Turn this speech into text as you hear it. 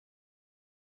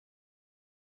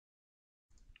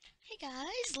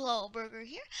guys, Lowburger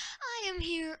here. I am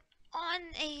here on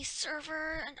a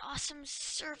server, an awesome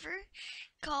server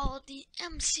called the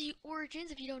MC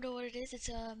Origins. If you don't know what it is, it's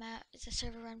a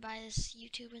server run by this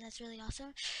YouTuber that's really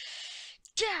awesome.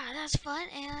 Yeah, that's fun.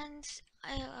 And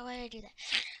why did I do that?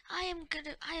 I am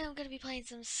gonna be playing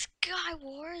some Sky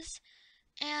Wars,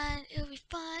 and it'll be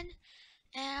fun.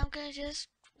 And I'm gonna just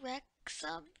wreck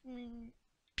some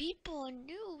people and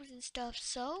noobs and stuff.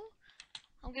 So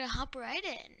I'm gonna hop right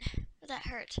in. That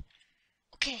hurt.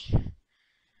 Okay.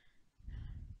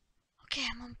 Okay,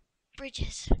 I'm on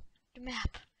bridges. The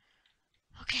map.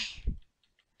 Okay.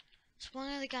 There's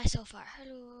one other guy so far.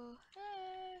 Hello.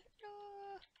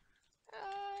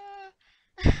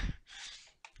 Hello.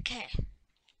 Okay.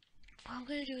 What I'm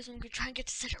gonna do is I'm gonna try and get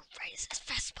to center right as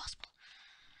fast as possible.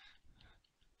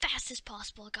 Fast as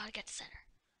possible. I gotta get to center.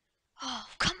 Oh,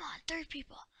 come on. 30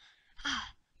 people.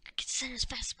 Get to center as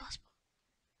fast as possible.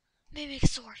 Maybe make a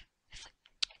sword.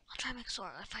 I'll try and make a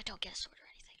sword if I don't get a sword or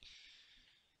anything.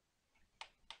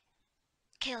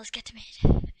 Okay, let's get to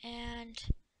mid. And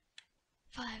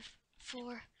 5,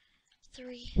 4,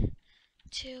 3,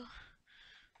 2,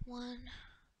 1.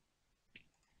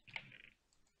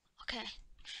 Okay.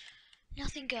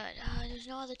 Nothing good. There's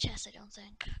no other chest, I don't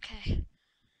think. Okay.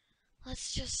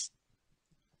 Let's just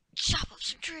chop up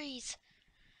some trees.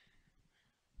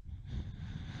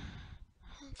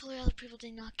 Hopefully other people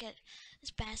did not get as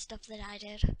bad stuff that I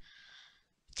did.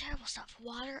 Terrible stuff.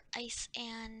 Water, ice,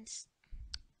 and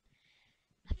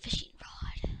a fishing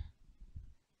rod.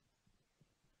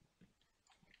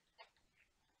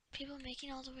 People making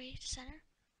all the way to center?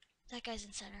 That guy's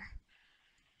in center.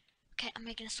 Okay, I'm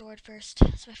making a sword first.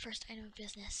 It's my first item of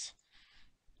business.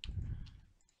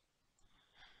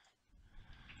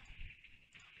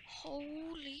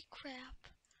 Holy crap.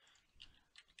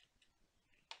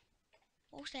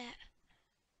 What was that?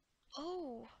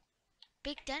 Oh,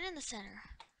 big den in the center.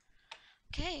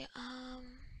 Okay,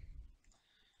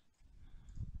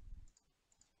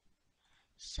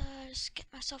 so just get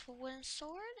myself a wooden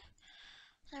sword.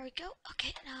 There we go.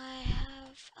 Okay, now I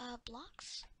have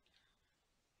blocks.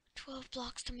 12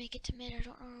 blocks to make it to mid. I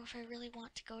don't know if I really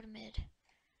want to go to mid.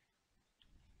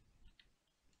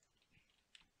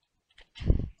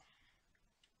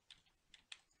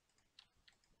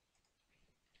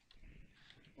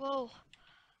 Whoa,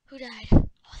 who died? Oh,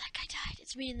 that guy died.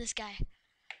 It's me and this guy.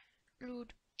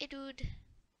 Dude, hey dude.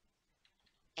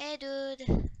 Hey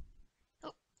dude.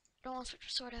 Oh, don't want to switch my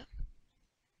sword out.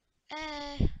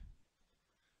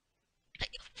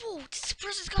 Whoa, this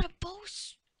person's got a bow.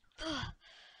 Ugh.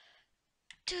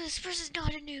 Dude, this person's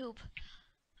not a noob.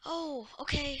 Oh,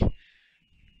 okay.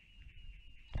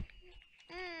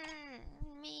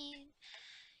 Me.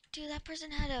 Dude, that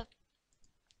person had a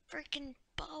freaking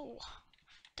bow.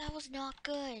 That was not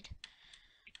good.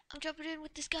 I'm jumping in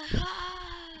with this guy.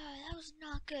 That was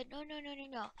not good. No, no, no, no,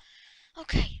 no.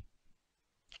 Okay.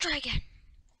 Try again.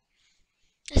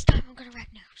 This time I'm gonna wreck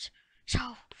noobs. So,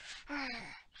 I'm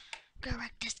gonna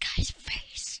wreck this guy's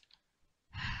face.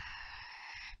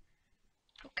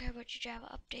 Don't care about your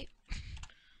Java update.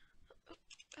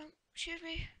 Excuse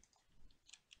me.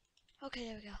 Okay,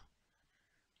 there we go.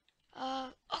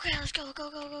 Okay, let's go,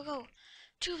 go, go, go, go.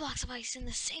 2 blocks of ice in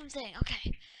the same thing.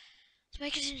 Okay. Let's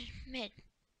make it in mid.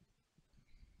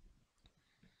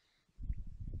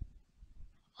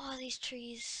 All these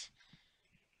trees.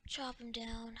 Chop them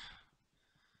down.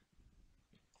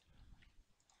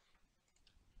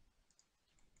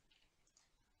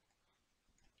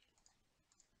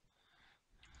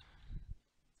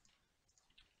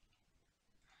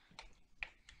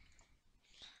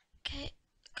 Okay,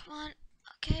 come on.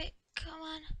 Okay, come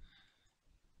on.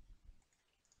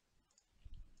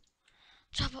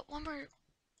 Chop up one more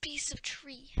piece of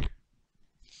tree. Then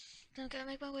I'm gonna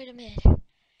make my way to mid.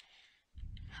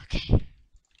 Okay.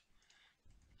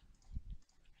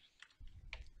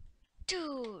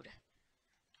 Dude.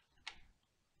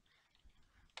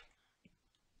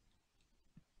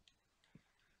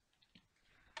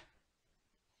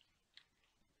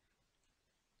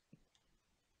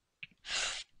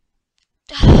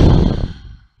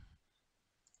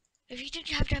 If you didn't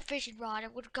have that fishing rod, I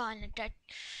would have gotten it.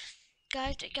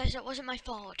 Guys, that wasn't my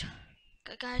fault.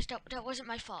 Guys, that wasn't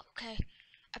my fault. Okay,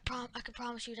 I can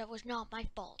promise you that was not my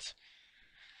fault.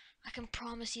 I can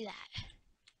promise you that.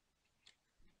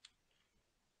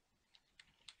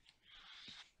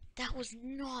 That was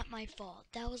not my fault.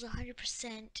 That was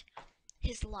 100%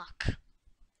 his luck.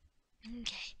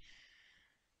 Okay.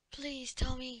 Please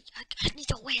tell me I need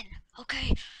to win.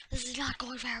 Okay, this is not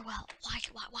going very well.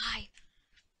 Why?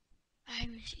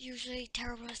 I'm usually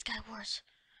terrible at Sky Wars.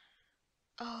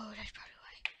 Oh, that's probably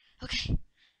why. Okay.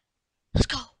 Let's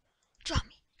go. Drop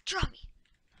me. Drop me.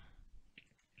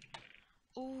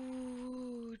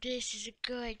 Ooh, this is a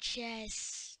good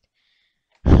chest.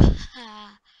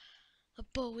 A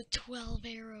bow with 12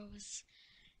 arrows.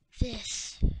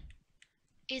 This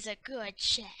is a good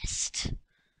chest.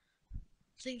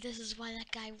 I think this is why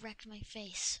that guy wrecked my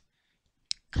face.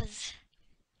 'Cause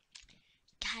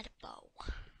got a bow.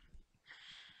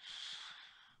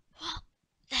 Well,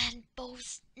 then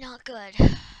bow's not good.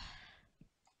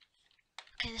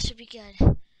 Okay, this should be good.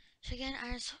 So again,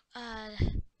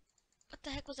 what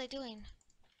the heck was I doing?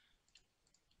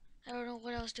 I don't know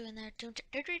what I was doing there. Don't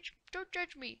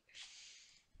judge me.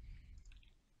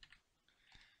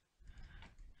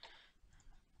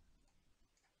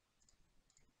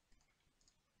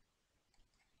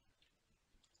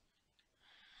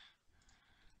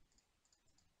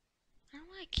 I don't know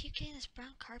why I keep getting this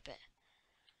brown carpet.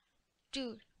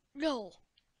 Dude, no.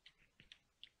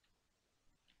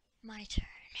 My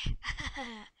turn.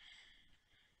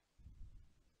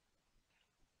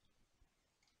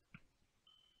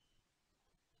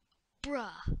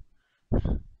 Bruh.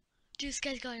 Dude, this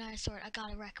guy's got an iron sword. I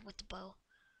gotta wreck him with the bow.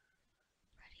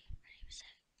 Ready, set,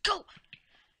 go!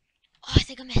 Oh, I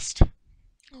think I missed.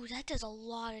 Oh, that does a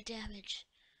lot of damage.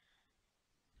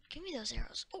 Give me those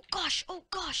arrows. Oh gosh, oh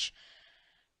gosh.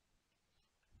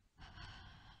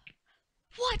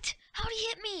 What? How'd he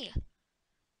hit me?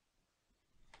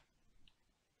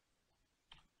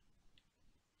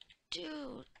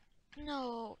 Dude,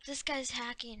 no. This guy's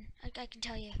hacking. I can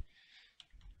tell you.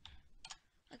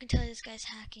 I can tell you this guy's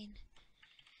hacking.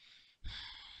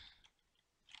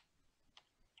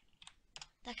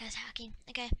 That guy's hacking.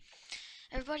 Okay.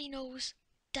 Everybody knows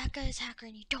that guy's a hacker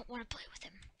and you don't want to play with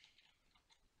him.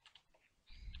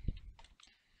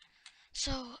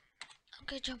 So, I'm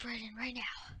gonna jump right in right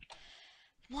now.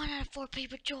 1 out of 4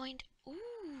 people joined.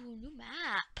 Ooh, new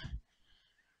map.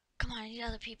 Come on, I need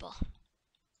other people.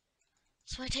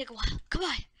 This might take a while. Come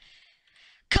on.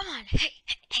 Come on. Hey,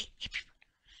 hey, hey, hey, people.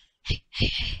 Hey, hey,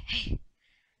 hey, hey.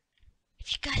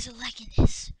 If you guys are liking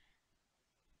this,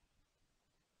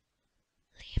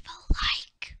 leave a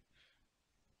like.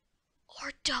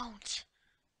 Or don't.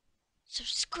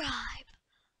 Subscribe.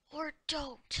 Or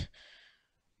don't.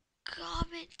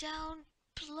 Comment down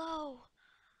below.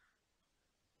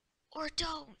 Or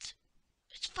don't.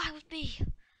 It's fine with me.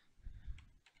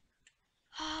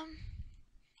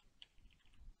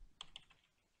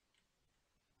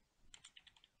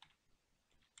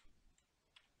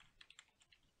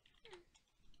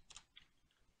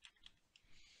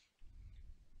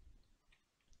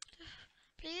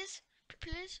 Please?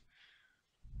 Please?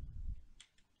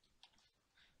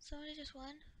 Somebody just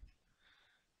won?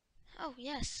 Oh,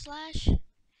 yes, slash.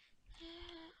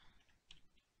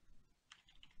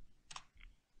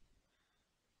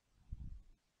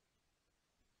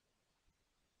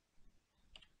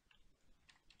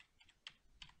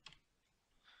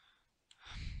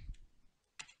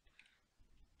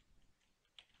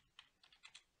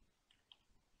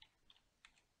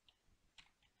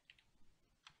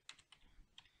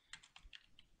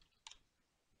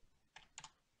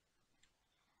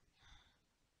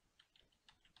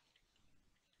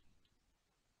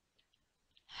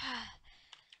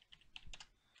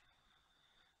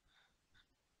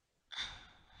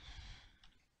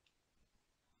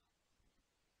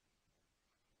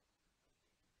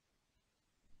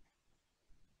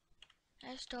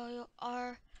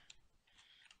 SWR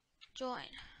join.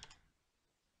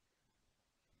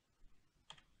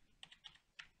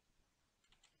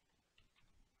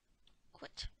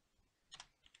 Quit.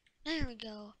 There we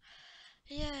go.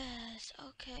 Yes,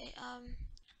 okay, 0,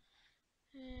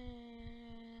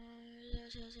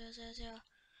 0, 0, 0, 0.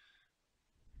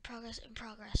 Progress in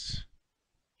progress.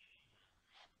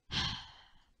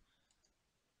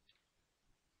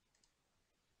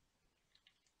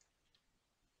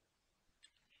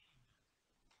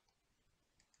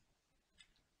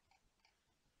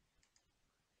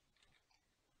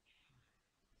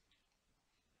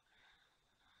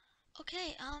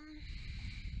 Okay,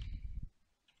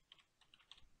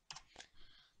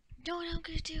 know what I'm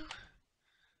gonna do?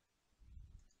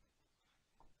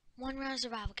 1 round of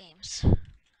survival games. Then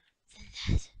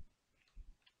that.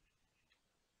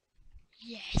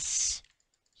 Yes.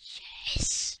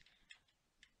 Yes.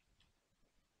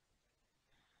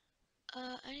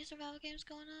 Any survival games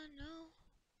going on? No.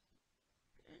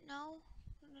 No.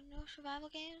 No survival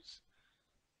games?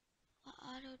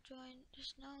 Auto join.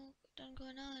 There's no done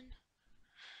going on.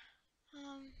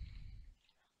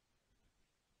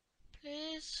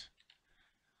 Please.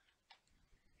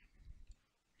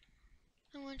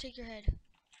 I want to take your head.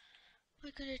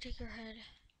 Why could I take your head?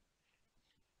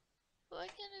 Why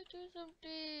can't I do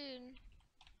something?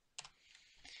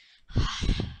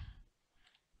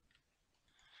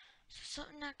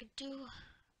 Something I could do.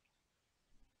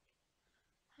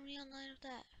 How many online of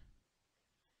that?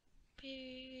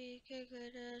 PvP,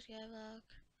 calculators, Skylock.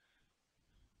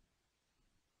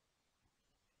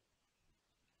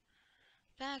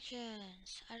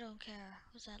 Factions. I don't care.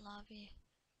 What's that lobby?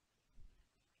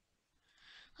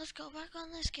 Let's go back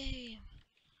on this game.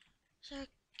 Is there a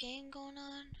game going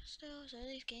on still? Is there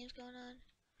these games going on?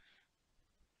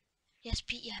 Yes,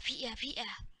 Pete, yeah, Pete, yeah, Pete,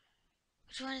 yeah.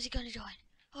 Which one is he gonna join?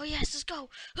 Oh yes, let's go.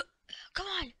 Come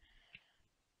on.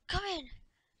 Come in.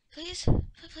 Please,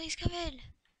 please come in.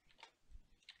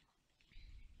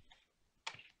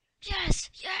 Yes,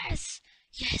 yes.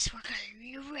 Yes, we're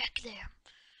gonna wreck them.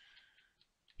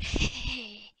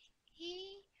 Hey,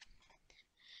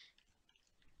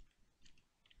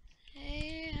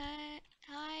 hey,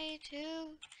 hi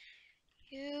to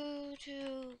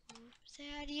YouTube. Say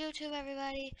hi to YouTube,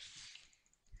 everybody.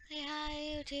 Say hi,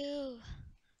 YouTube.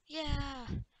 Yeah.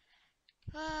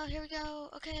 Oh, here we go.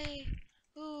 Okay.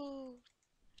 Ooh,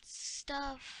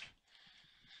 stuff.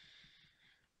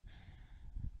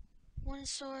 One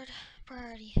sword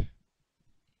priority.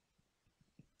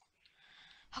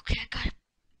 Okay, I got it.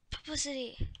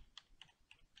 Publicity.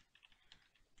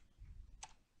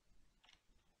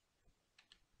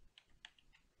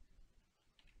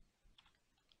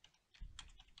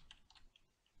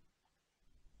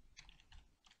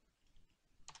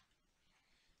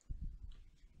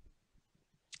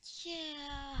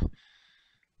 Yeah.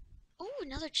 Oh,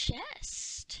 another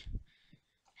chest.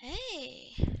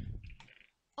 Hey.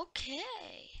 Okay.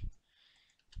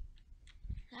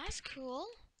 That's cool.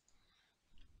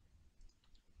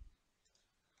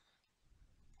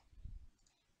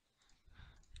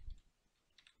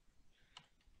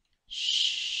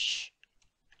 Shh.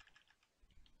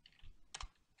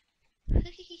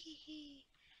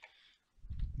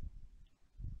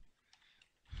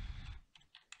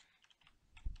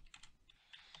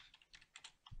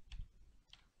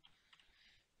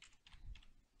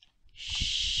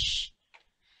 Shh.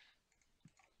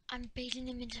 I'm baiting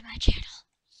them into my channel.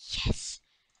 Yes.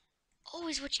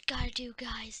 Always what you gotta do,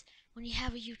 guys, when you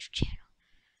have a YouTube channel.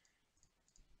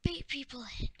 Bait people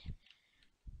in.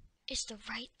 It's the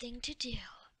right thing to do.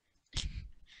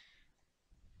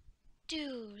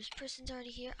 Dude, this person's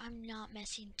already here. I'm not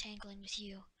messing tangling with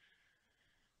you.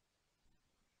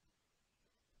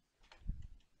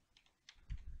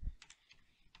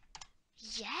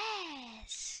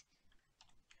 Yes.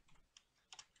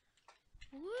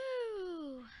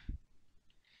 Woo.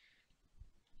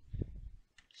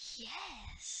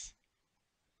 Yes.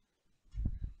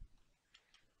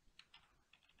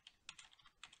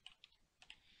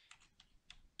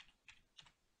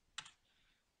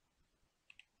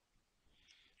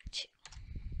 Two.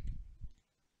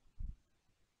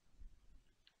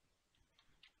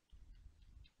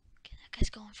 Okay, that guy's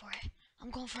going for it.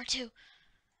 I'm going for it too.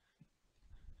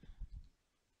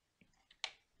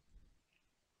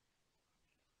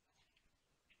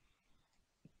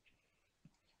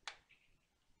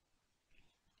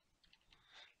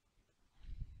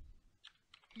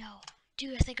 No.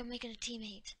 Dude, I think I'm making a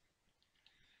teammate.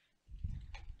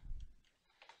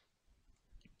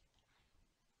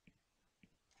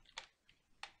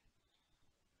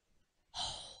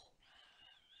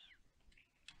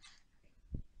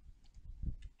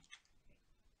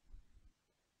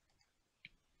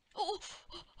 Oh!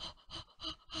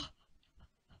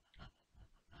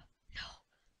 No.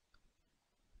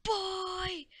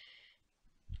 Boy!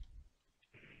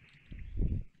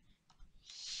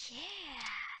 Yeah.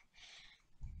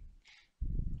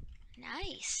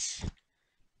 Nice.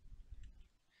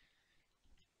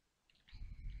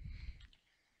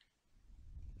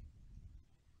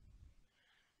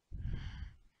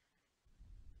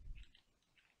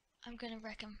 I'm gonna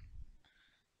wreck him.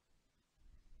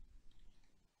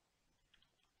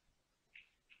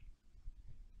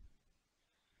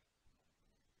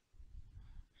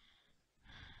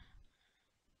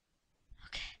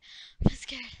 Okay. I'm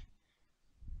scared.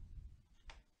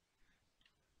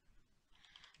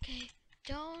 Okay.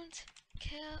 Don't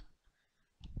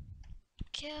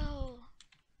kill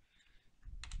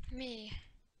me.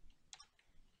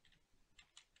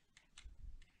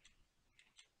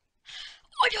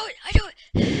 I do it! I do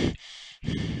it!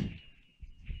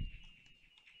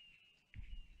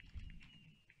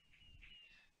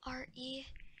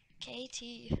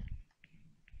 R-E-K-T.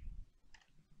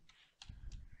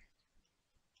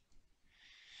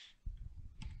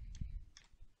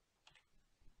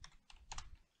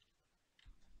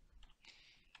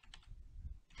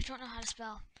 I don't know how to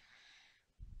spell.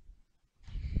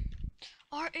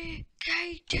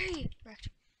 R-E-K-D.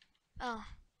 Oh.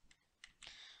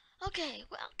 Okay,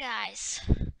 well, guys,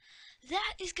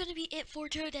 that is gonna be it for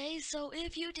today. So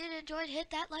if you did enjoy it,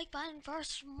 hit that like button for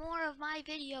more of my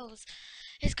videos.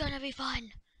 It's gonna be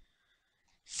fun.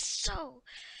 So,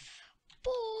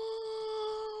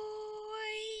 boy.